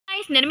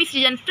నేను మీ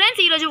సృజన్.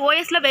 ఫ్రెండ్స్, ఈరోజు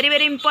ఓఎస్లో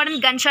very important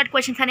gun shot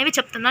questions అనేవి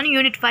చెప్తున్నాను.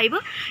 Unit 5,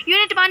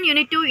 unit 1,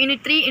 unit 2,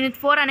 unit 3, unit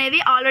 4 అనేది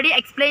ఆల్రెడీ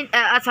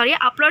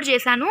అప్లోడ్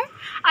చేశాను.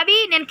 అవి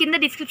నేను కింద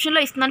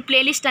డిస్క్రిప్షన్లో ఇస్తున్నాను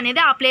ప్లేలిస్ట్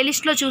అనేది. ఆ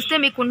ప్లేలిస్ట్లో చూస్తే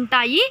మీకు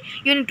ఉంటాయి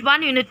యూనిట్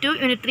 1, యూనిట్ 2,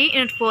 యూనిట్ 3,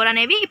 యూనిట్ 4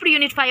 అనేవి. ఇప్పుడు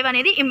యూనిట్ 5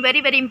 అనేది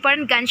very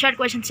important gun shot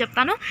questions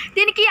చెప్తాను.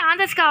 దీనికి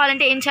ఆన్సర్స్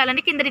కావాలంటే ఏం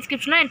చేయాలంటే కింద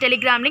డిస్క్రిప్షన్లో నేను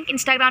టెలిగ్రామ్ లింక్,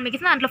 ఇన్స్టాగ్రామ్ లింక్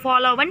ఇస్తాను, దాంట్లో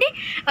ఫాలో అవ్వండి.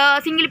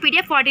 సింగిల్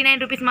PDF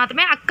 49 రూపీస్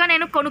మాత్రమే. అక్క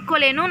నేను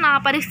కొనుక్కోలేను, నా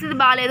పరిస్థితి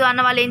బాగాలేదు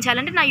అన్న వాళ్ళు ఏం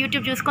చేయాలంటే నా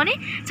యూట్యూబ్ చూసుకొని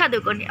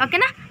చదువుకోండి.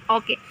 ఓకేనా?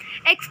 Okay.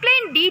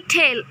 Explain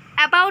detail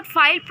about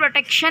file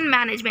protection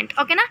management.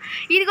 ఓకేనా?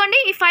 ఇదిగోండి,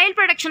 ఈ ఫైల్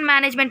ప్రొటెక్షన్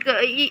మేనేజ్మెంట్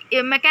ఈ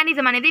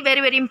మెకానిజం అనేది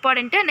వెరీ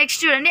ఇంపార్టెంట్.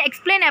 నెక్స్ట్ చూడండి,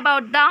 explain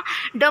about the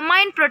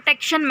domain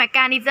protection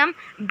mechanism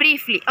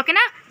briefly.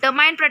 ఓకేనా?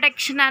 డొమైన్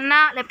ప్రొటెక్షన్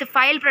అన్నా లేకపోతే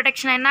ఫైల్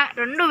ప్రొటెక్షన్ అయినా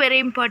రెండు వెరీ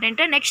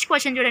ఇంపార్టెంట్. నెక్స్ట్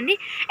క్వశ్చన్ చూడండి,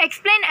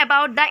 explain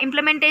about the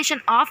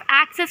implementation of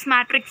access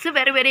matrix.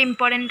 Very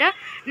important.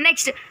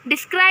 Next,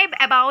 describe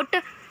about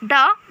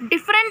the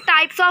different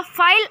types of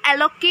file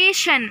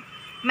allocation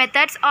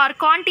methods or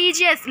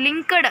contiguous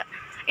linked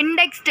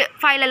indexed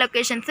file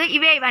allocations.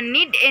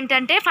 ఇవన్నీ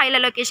ఏంటంటే file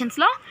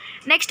అలొకేషన్స్లో.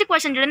 Next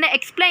question చూడండి,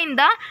 explain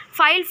the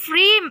file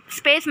free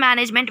space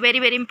management.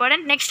 Very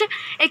important. Next,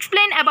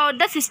 explain about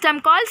the system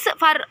calls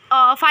for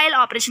file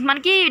operations.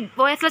 మనకి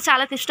ఓఎస్లో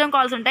చాలా system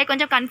calls ఉంటాయి,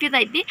 కొంచెం confuse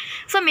అయింది.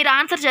 So మీరు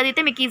answer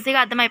చదివితే మీకు ఈజీగా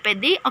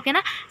అర్థమైపోద్ది.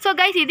 ఓకేనా? సో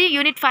గైస్, ఇది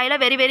unit 5లో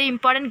very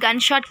important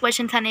gun shot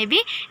questions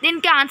అనేవి.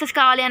 దీనికి ఆన్సర్స్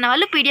కావాలి అన్న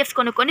వాళ్ళు PDFs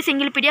కొనుక్కొని,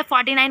 సింగిల్ PDF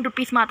 49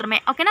 రూపీస్ మాత్రమే.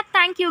 ఓకేనా?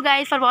 Thank you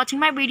guys for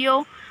watching my video.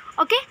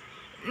 Okay,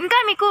 ఇంకా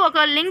మీకు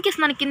ఒక లింక్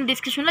ఇస్తున్నాను కింద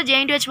డిస్క్రిప్షన్లో,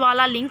 jntuh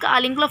వాళ్ళ లింక్. ఆ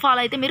లింక్లో ఫాలో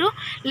అయితే మీరు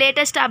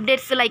latest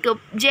updates like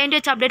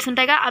jntuh updates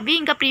ఉంటాయిగా, అవి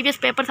ఇంకా ప్రీవియస్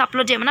పేపర్స్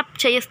అప్లోడ్ చేయమన్నా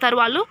చేస్తారు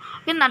వాళ్ళు.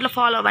 దాంట్లో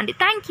ఫాలో అవ్వండి.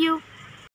 Thank you.